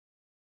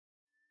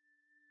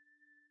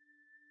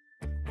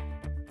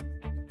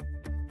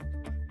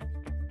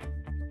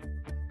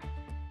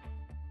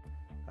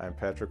I'm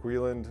Patrick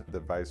Wieland, the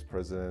Vice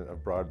President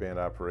of Broadband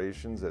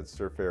Operations at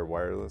Surfair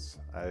Wireless.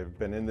 I've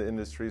been in the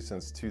industry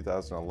since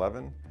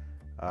 2011.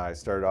 I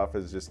started off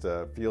as just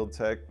a field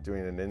tech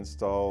doing an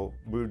install,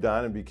 moved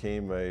on and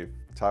became a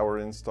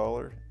tower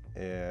installer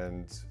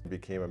and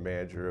became a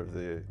manager of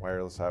the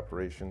wireless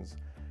operations.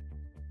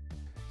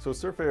 So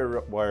Surfair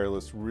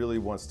Wireless really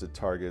wants to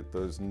target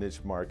those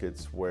niche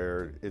markets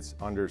where it's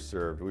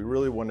underserved. We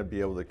really want to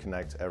be able to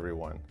connect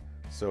everyone.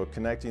 So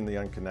connecting the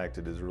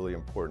unconnected is really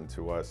important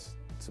to us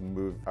to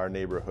move our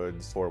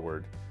neighborhoods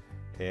forward.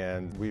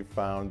 And we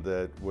found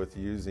that with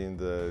using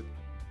the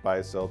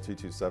Baicells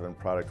LTE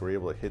product, we're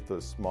able to hit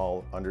those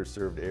small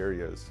underserved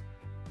areas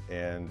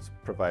and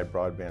provide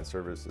broadband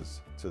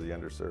services to the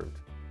underserved.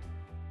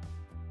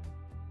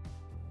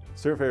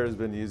 Surfair has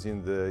been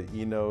using the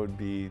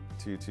eNodeB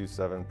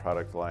 227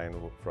 product line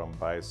from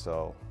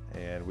Baicells,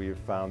 and we've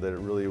found that it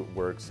really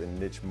works in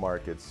niche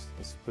markets,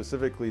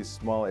 specifically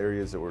small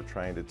areas that we're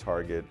trying to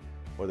target,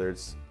 whether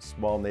it's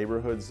small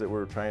neighborhoods that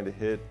we're trying to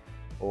hit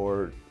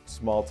or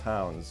small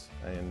towns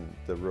in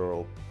the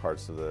rural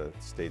parts of the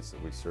states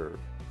that we serve.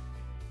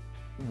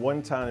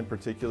 One town in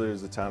particular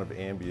is the town of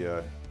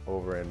eNBs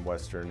over in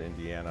western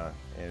Indiana,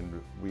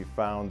 and we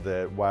found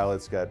that while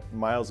it's got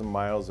miles and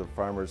miles of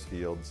farmers'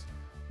 fields,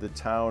 the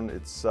town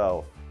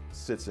itself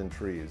sits in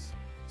trees.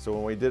 So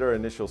when we did our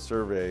initial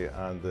survey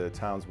on the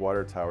town's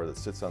water tower that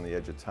sits on the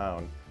edge of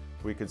town,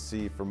 we could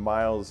see for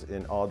miles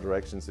in all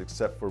directions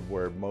except for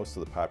where most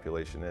of the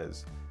population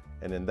is.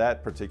 And in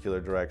that particular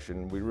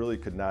direction, we really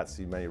could not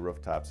see many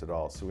rooftops at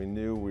all. So we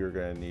knew we were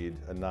going to need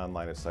a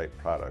non-line of sight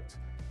product.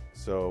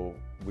 So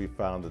we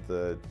found that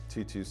the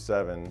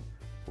 227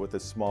 with a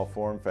small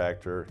form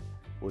factor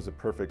was a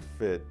perfect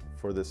fit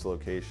for this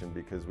location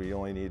because we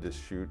only need to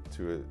shoot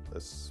to a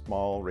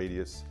small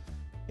radius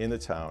in the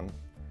town,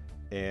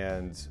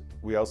 and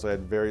we also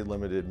had very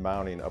limited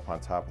mounting up on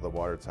top of the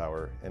water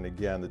tower. And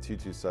again, the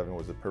 227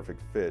 was a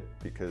perfect fit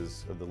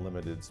because of the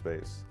limited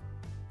space.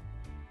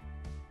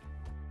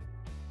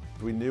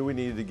 We knew we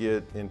needed to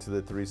get into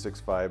the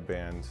 365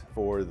 band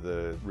for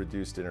the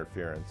reduced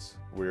interference.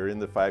 We're in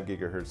the 5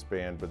 gigahertz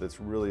band, but it's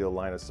really a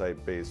line of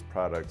sight based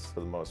product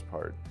for the most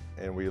part.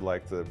 And we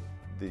like the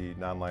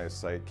non-line of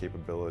sight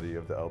capability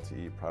of the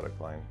LTE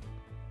product line.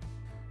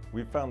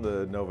 We found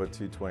the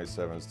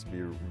Nova-227s to be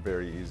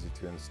very easy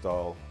to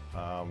install.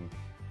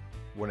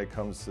 When it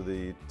comes to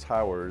the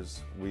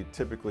towers, we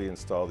typically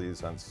install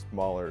these on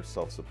smaller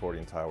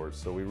self-supporting towers,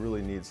 so we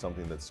really need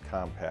something that's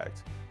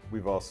compact.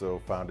 We've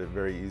also found it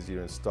very easy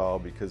to install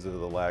because of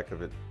the lack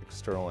of an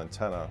external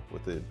antenna.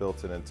 With the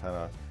built-in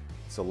antenna,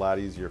 it's a lot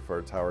easier for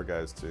our tower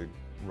guys to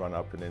run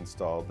up and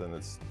install than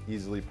it's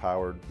easily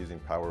powered using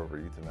power over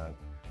Ethernet.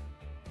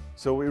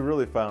 So we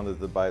really found that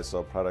the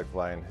Baicells product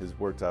line has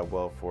worked out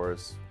well for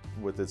us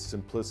with its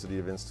simplicity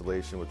of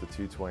installation with the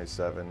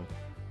 227.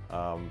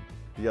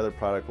 The other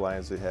product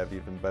lines that have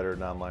even better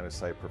non-line of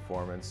sight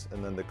performance,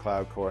 and then the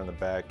cloud core on the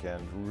back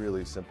end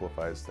really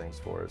simplifies things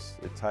for us.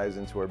 It ties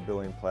into our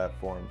billing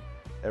platform.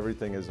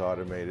 Everything is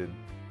automated.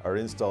 Our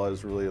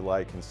installers really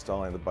like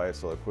installing the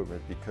Baicells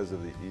equipment because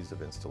of the ease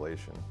of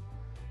installation.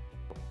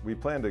 We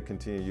plan to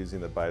continue using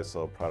the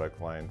Baicells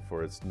product line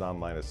for its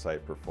non-line of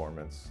sight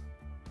performance.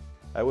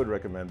 I would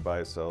recommend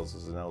Baicells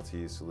as an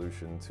LTE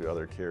solution to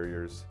other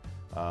carriers.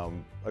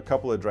 A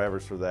couple of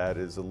drivers for that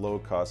is a low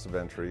cost of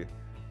entry.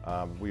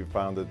 We've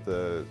found that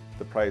the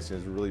pricing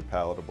is really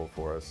palatable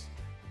for us,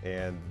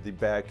 and the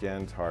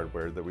back-end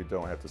hardware that we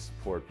don't have to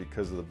support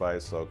because of the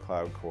Baicells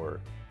cloud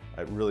core,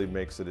 it really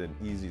makes it an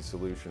easy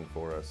solution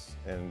for us,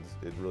 and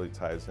it really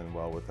ties in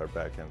well with our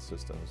back-end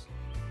systems.